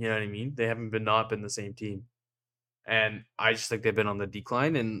 You know what I mean? They haven't been not been the same team. And I just think they've been on the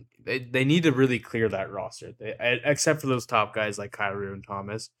decline, and they need to really clear that roster. Except for those top guys like Kyrou and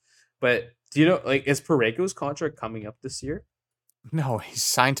Thomas. But do you know, like, is Pareko's contract coming up this year? No, he's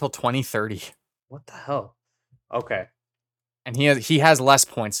signed till 2030, What the hell? Okay. and he has less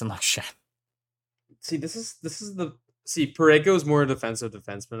points than Lashen. See, this is the see Pareko's more a defensive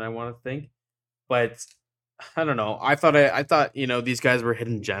defenseman. I want to think, but I don't know. I thought these guys were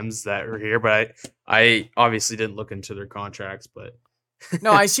hidden gems that were here, but I obviously didn't look into their contracts. But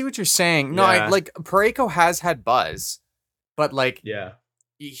No, I see what you're saying. No, I Yeah. like Pareko has had buzz, but like yeah,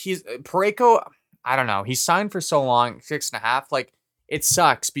 he's Pareko. I don't know. He's signed for so long, 6.5. Like it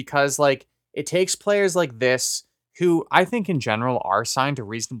sucks because like it takes players like this who I think in general are signed to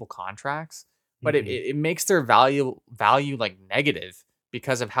reasonable contracts, but it, Mhm. it, it makes their value like negative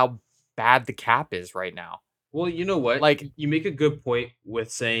because of how bad the cap is right now. Well, you know what? Like You make a good point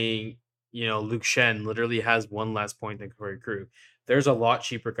with saying, Luke Shen literally has one less point than Corey Crew. There's a lot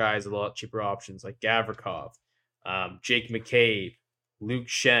cheaper guys, a lot cheaper options like Gavrikov, Jake McCabe, Luke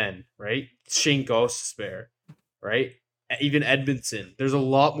Shen, right? Shane Gostisbehere, right? Even Edmondson. There's a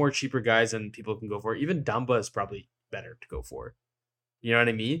lot more cheaper guys than people can go for. Even Dumba is probably better to go for. You know what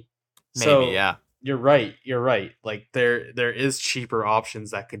I mean? maybe, So yeah. you're right. You're right. Like there is cheaper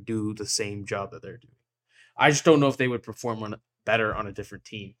options that could do the same job that they're doing. I just don't know if they would perform better on a different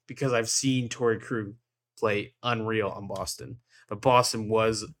team because I've seen Torrey Crew play unreal on Boston, but Boston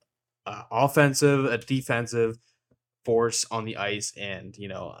was offensive, a defensive force on the ice, and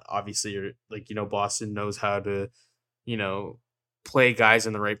obviously, you're like Boston knows how to you know play guys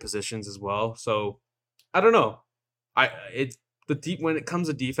in the right positions as well. So I don't know. I it the deep when it comes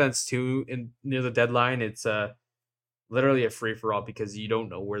to defense too, in near the deadline, it's literally a free for all because you don't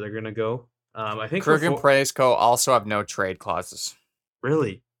know where they're gonna go. I think Krug and Presko also have no trade clauses.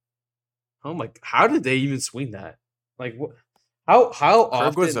 really. Oh my! How did they even swing that? Like what? How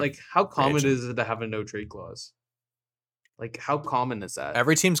Krug was often? a Like how free common agent. is it to have a no trade clause? Like how common is that?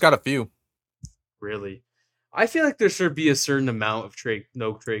 Every team's got a few. Really? I feel like there should be a certain amount of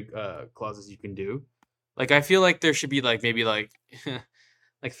no trade clauses you can do. Like I feel like there should be like maybe like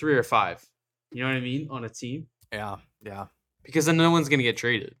like 3 or 5. You know what I mean on a team Yeah, yeah. because then no one's gonna get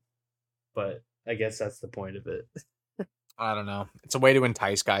traded. But I guess that's the point of it. I don't know. It's a way to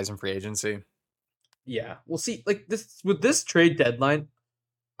entice guys in free agency. Yeah. We'll see. Like this with this trade deadline,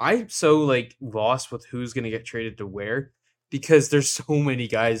 I'm so like lost with who's gonna get traded to where because there's so many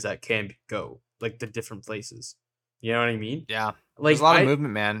guys that can go like the different places. You know what I mean? Yeah. There's a Like lot of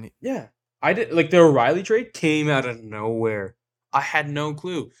movement, man. yeah, I did like the O'Reilly trade came out of nowhere. I had no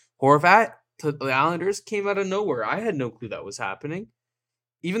clue. Horvat to the Islanders came out of nowhere. I had no clue that was happening.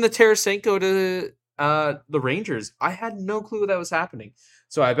 Even the Tarasenko to the Rangers, I had no clue that was happening.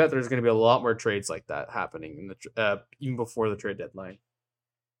 So I bet there's going to be a lot more trades like that happening in the even before the trade deadline.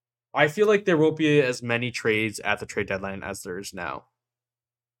 I feel like there won't be as many trades at the trade deadline as there is now.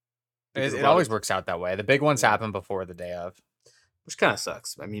 It, Because a it lot always of works out that way. The big ones yeah, happen before the day of. which kind of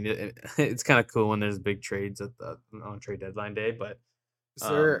sucks. I mean, it's kind of cool when there's big trades at the on trade deadline day, but Is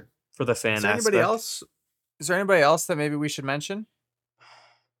there for the is fan there anybody aspect, else? Is there anybody else that maybe we should mention?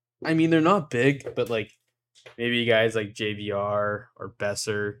 I mean, they're not big, but like maybe guys like JVR or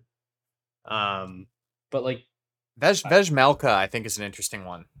Besser. But like, Vejmelka, I think, is an interesting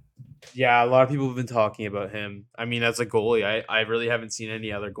one. yeah, a lot of people have been talking about him. I mean, as a goalie, I really haven't seen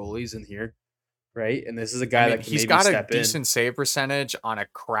any other goalies in here, right? And this is a I guy mean, that can he's maybe got a step in. decent save percentage on a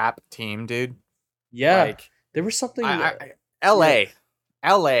crap team, dude. Yeah, Like there was something. LA,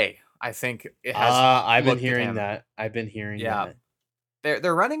 LA. I think it has. I've been looked at hearing him. that. I've been hearing Yeah, that.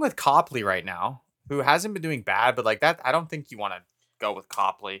 they're running with Copley right now, who hasn't been doing bad, but like that, I don't think you want to go with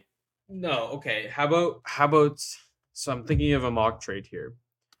Copley. No, okay. How about? So I'm thinking of a mock trade here.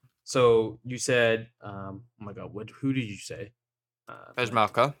 So you said, oh my god, who did you say?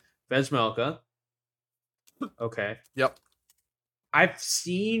 Vejmelka. Vejmelka. Okay. Yep. I've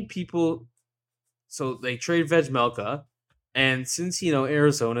seen people. So they trade Vejmelka, and since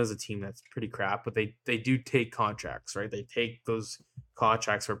Arizona is a team that's pretty crap, but they do take contracts, right? They take those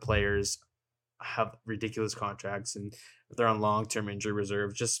contracts where players have ridiculous contracts and they're on long term injury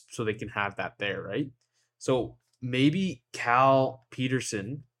reserve just so they can have that there, right? So maybe Cal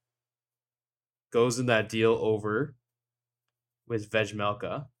Peterson goes in that deal over with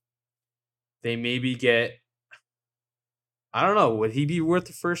Vejmelka. They maybe get, I don't know, would he be worth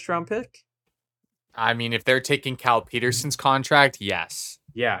the first round pick? I mean, if they're taking Cal Peterson's contract, yes.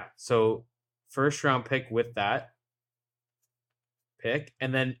 Yeah. So first round pick with that. pick,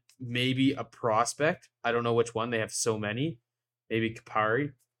 and then maybe a prospect. I don't know which one. They have so many. Maybe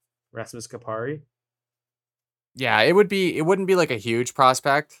Rasmus Kapari. Yeah, it wouldn't be like a huge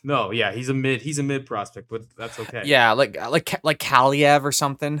prospect. No, yeah, he's a mid prospect, but that's okay. Yeah, like Kaliev or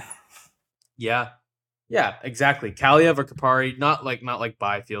something. Yeah. Yeah, exactly. Kaliev or Kapari, not like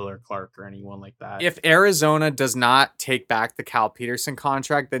Byfield or Clark or anyone like that. If Arizona does not take back the Cal Peterson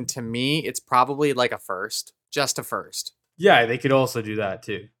contract, then to me it's probably like a first, just a first. Yeah, they could also do that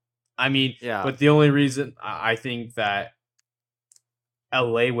too. I mean, Yeah. but the only reason I think that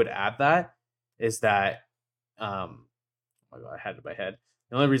LA would add that is that oh my God, I had it in my head.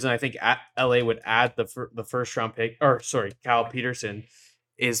 The only reason I think LA would add the first round pick, or sorry, Cal Peterson,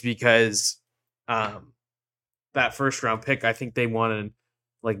 is because that first round pick, I think they wanted,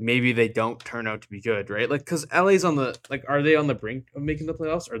 like, maybe they don't turn out to be good, right? Like, because LA's on the, like, are they on the brink of making the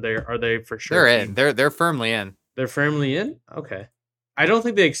playoffs? Or are they for sure? They're in. They're firmly in. They're firmly in. Okay, I don't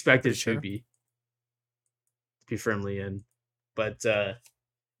think they expected Sure. to be firmly in, but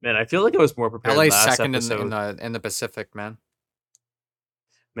man, I feel like I was more prepared. LA's last second episode. in the Pacific, man.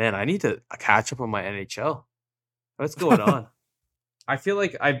 Man, I need to catch up on my NHL. What's going on? I feel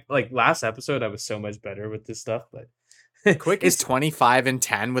like last episode I was so much better with this stuff, but Quick is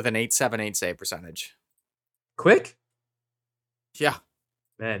 25-10 with an 8.78 save percentage. Quick? Yeah.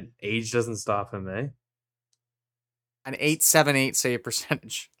 Man, age doesn't stop him, eh? An 8.78 save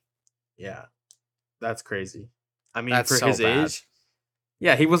percentage. Yeah. That's crazy. I mean, That's for so his bad. age.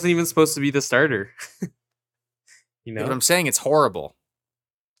 Yeah, he wasn't even supposed to be the starter. You know? But I'm saying it's horrible.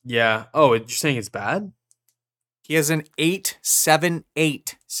 Yeah. Oh, you're saying it's bad? He has an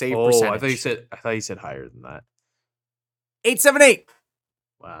 8.78 save Oh, percentage. I thought you said higher than that. 8.78.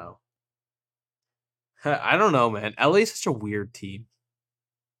 Wow. I don't know, man. LA's such a weird team.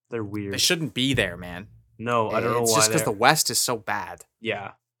 They're weird. They shouldn't be there, man. No, I don't know It's why. just because the West is so bad.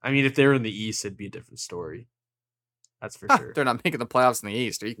 Yeah. I mean, if they were in the East, it'd be a different story. That's for sure. They're not making the playoffs in the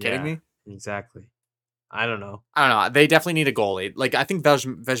East. Are you kidding me? Exactly. I don't know. I don't know. They definitely need a goalie. Like, I think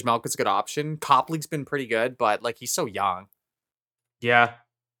Vejmelka's a good option. Copley's been pretty good, but like he's so young. Yeah.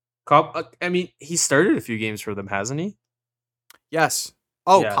 I mean, he started a few games for them, hasn't he? Yes.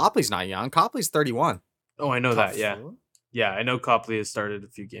 Oh, Yeah. Copley's not young. Copley's 31. Oh, I know that. Yeah. Yeah, I know Copley has started a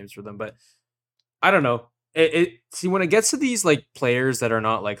few games for them, but I don't know. See, when it gets to these like players that are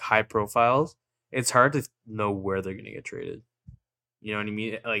not like high profiles, it's hard to know where they're gonna get traded. You know what I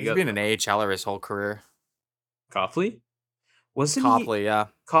mean? Like He's been an AHLer his whole career. Copley? Wasn't Copley, yeah.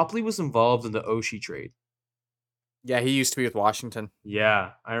 Copley was involved in the Oshie trade. Yeah, he used to be with Washington.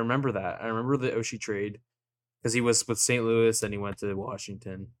 Yeah, I remember that. I remember the Oshie trade because he was with St. Louis and he went to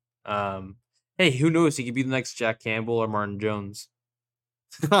Washington. Hey, who knows? He could be the next Jack Campbell or Martin Jones.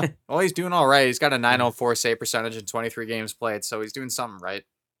 Well, he's doing all right. He's got a 904 save percentage in 23 games played, so he's doing something right.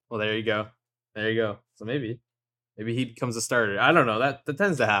 Well, there you go. There you go. So maybe he becomes a starter. I don't know. That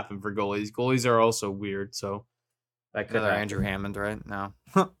tends to happen for goalies. Goalies are also weird, so that could Another happen. Andrew Hammond, right? No.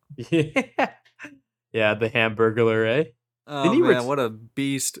 Yeah. Yeah, the Hamburglar, eh? Oh, Didn't he man, what a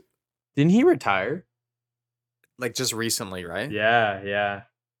beast. Didn't he retire? Like, just recently, right? Yeah, yeah.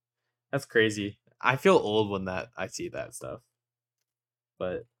 That's crazy. I feel old when I see that stuff.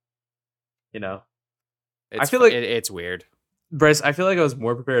 But, you know. I feel like- it's weird. Bryce, I feel like I was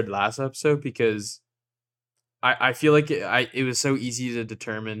more prepared last episode because I feel like it was so easy to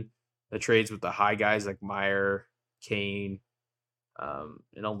determine the trades with the high guys like Meyer, Kane,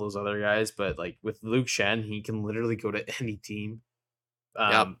 and all those other guys. But like with Luke Shen, he can literally go to any team.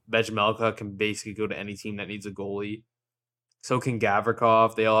 Vejmelka can basically go to any team that needs a goalie. So can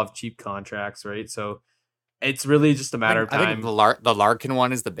Gavrikov. They all have cheap contracts, right? So it's really just a matter of time. I think the Larkin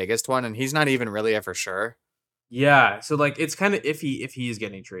one is the biggest one, and he's not even really a for sure. Yeah, so like it's kind of iffy if he is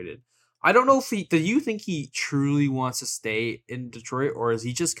getting traded. I don't know if do you think he truly wants to stay in Detroit, or is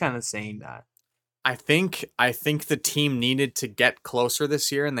he just kind of saying that? I think the team needed to get closer this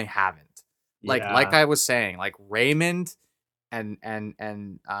year, and they haven't. Like Yeah. I was saying, like Raymond and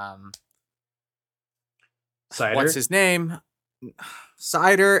Seider? what's his name?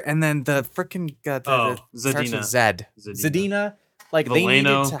 Cider, and then the freaking starts with Zadina. Zed. Zadina. Like they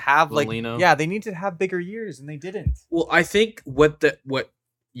Veleno. needed to have Veleno. they needed to have bigger years, and they didn't. Well, I think what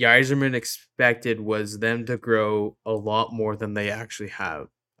Yzerman expected was them to grow a lot more than they actually have.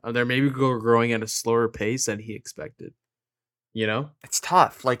 They're maybe growing at a slower pace than he expected. You know, It's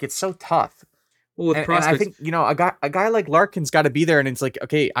tough. Like it's so tough. well, with And prospects, I think a guy like Larkin's got to be there, and it's like,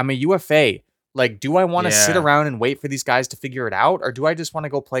 okay, I'm a UFA. Like, do I want to sit Yeah. around and wait for these guys to figure it out, or do I just want to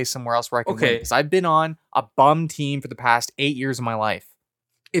go play somewhere else where I can win? Okay. Because I've been on a bum team for the past 8 years of my life.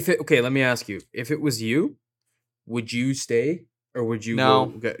 let me ask you: if it was you, would you stay or would you No.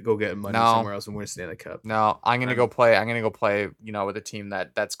 go get money No. somewhere else and win a Stanley Cup? No, I'm gonna I'm- go play. I'm gonna go play. With a team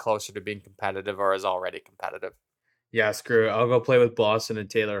that's closer to being competitive or is already competitive. Yeah, screw it. I'll go play with Boston and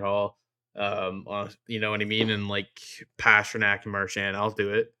Taylor Hall. You know what I mean, and like Pasternak and Marchand. I'll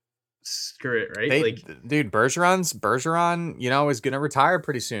do it. Screw it, right? Dude, Bergeron, is gonna retire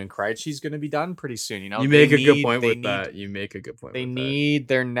pretty soon. Krejci's gonna be done pretty soon. You make a good point with that. You make a good point. They with need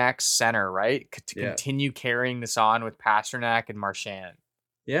their next center, right, to Yeah. continue carrying this on with Pasternak and Marchand.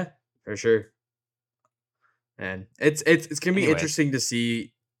 that. Yeah, for sure. And it's gonna be Anyways. interesting to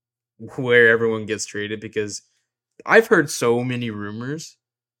see where everyone gets traded because I've heard so many rumors,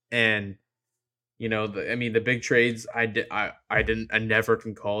 and the big trades. I never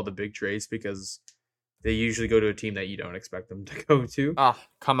can call the big trades because they usually go to a team that you don't expect them to go to. Oh,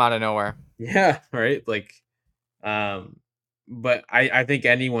 come out of nowhere. Yeah, right. But I think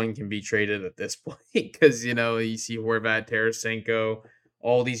anyone can be traded at this point because you see Horvat, Tarasenko,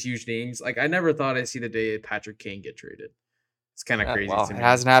 all these huge names. Like I never thought I'd see the day Patrick Kane get traded. It's kind of crazy. Well, to it me.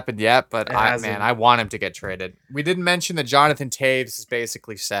 hasn't happened yet, but It hasn't. I want him to get traded. We didn't mention that Jonathan Taves has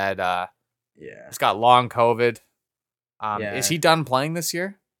basically said Yeah, he's got long COVID. Yeah. Is he done playing this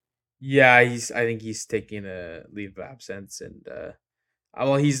year? yeah. I think he's taking a leave of absence, and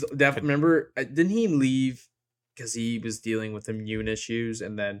he's definitely. Remember, didn't he leave because he was dealing with immune issues,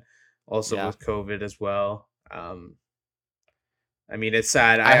 and then also Yeah. with COVID as well. It's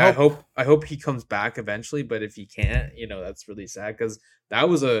sad. I I hope he comes back eventually, but if he can't, that's really sad because that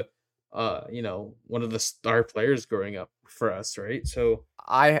was one of the star players growing up for us, right? So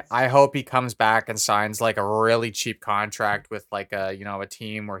I hope he comes back and signs like a really cheap contract with like a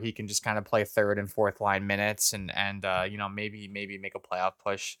team where he can just kind of play third and fourth line minutes and maybe make a playoff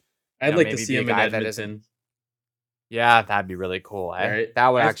push. I'd like to maybe see be a him in guy that isn't- Edmonton. Yeah, that'd be really cool. Eh? Right. That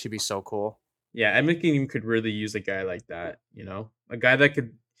would I- actually be so cool. Yeah, Edmonton could really use a guy like that. A guy that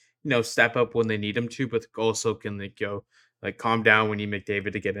could, step up when they need him to, but also can go calm down when you need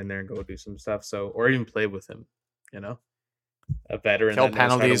McDavid to get in there and go do some stuff. So, or even play with him. A veteran Kill that knows how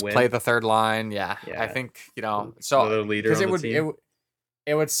to penalties, win. play the third line. Yeah, Yeah. I think so Another leader because on it the would team.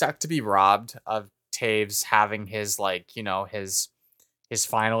 it would suck to be robbed of Taves having his his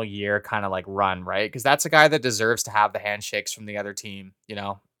final year kind of like run, right? Because that's a guy that deserves to have the handshakes from the other team, in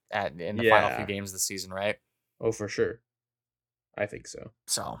the final Yeah. few games of the season, right? Oh, for sure. I think so.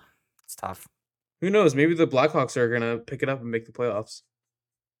 So it's tough. Who knows? Maybe the Blackhawks are gonna pick it up and make the playoffs.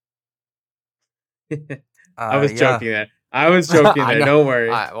 I was joking there. I was joking I there. know. Don't worry.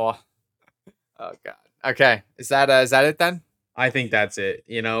 Oh god. Okay, is that it then? I think that's it.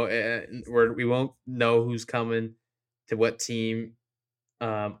 We won't know who's coming to what team.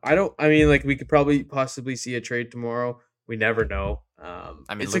 We could probably possibly see a trade tomorrow. We never know.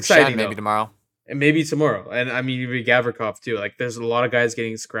 It's Luke exciting Shen maybe though. tomorrow. And maybe tomorrow. And even Gavrikov too. Like there's a lot of guys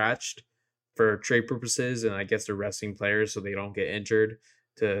getting scratched for trade purposes, and I guess they're resting players so they don't get injured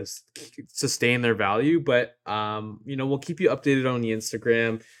to sustain their value. But we'll keep you updated on the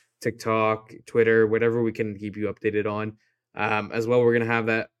Instagram, TikTok, Twitter, whatever we can keep you updated on. As well, we're gonna have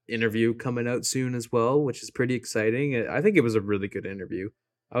that interview coming out soon as well, which is pretty exciting. I think it was a really good interview.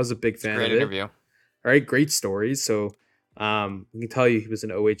 I was a big fan Great of it. interview. All right, great stories. So we can tell you he was an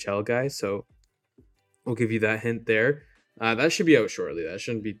OHL guy, so we'll give you that hint there. That should be out shortly. That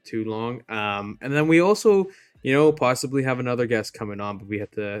shouldn't be too long. And then we also, possibly have another guest coming on, but we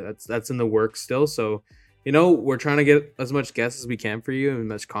have to. That's in the works still. So, we're trying to get as much guests as we can for you and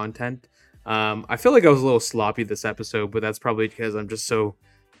much content. I feel like I was a little sloppy this episode, but that's probably because I'm just so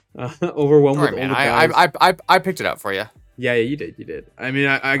overwhelmed All right, with all man. the guys. I picked it up for you. Yeah, you did. You did. I mean,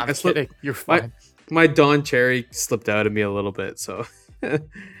 I I'm slipped. kidding. You're fine. My Don Cherry slipped out of me a little bit, so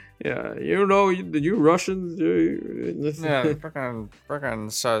yeah, you Russians. Yeah, freaking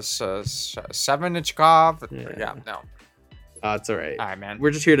 7-inch Yeah, no. It's all right. All right, man.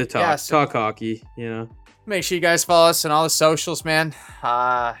 We're just here to talk, Yeah, so- talk hockey. Make sure you guys follow us on all the socials, man.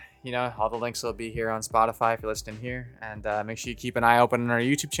 All the links will be here on Spotify if you're listening here. And make sure you keep an eye open on our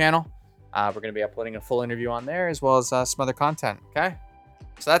YouTube channel. We're going to be uploading a full interview on there as well as some other content. Okay?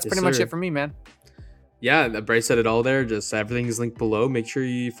 So that's Yes, pretty much sir. it for me, man. Yeah, Bryce said it all there. Just everything is linked below. Make sure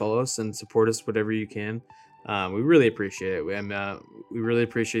you follow us and support us whatever you can. We really appreciate it. We really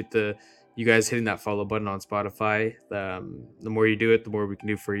appreciate you guys hitting that follow button on Spotify. The more you do it, the more we can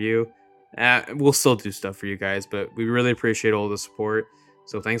do for you. We'll still do stuff for you guys, but we really appreciate all the support.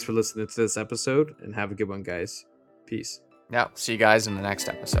 So thanks for listening to this episode and have a good one, guys. Peace. Yeah, see you guys in the next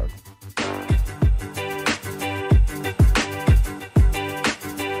episode.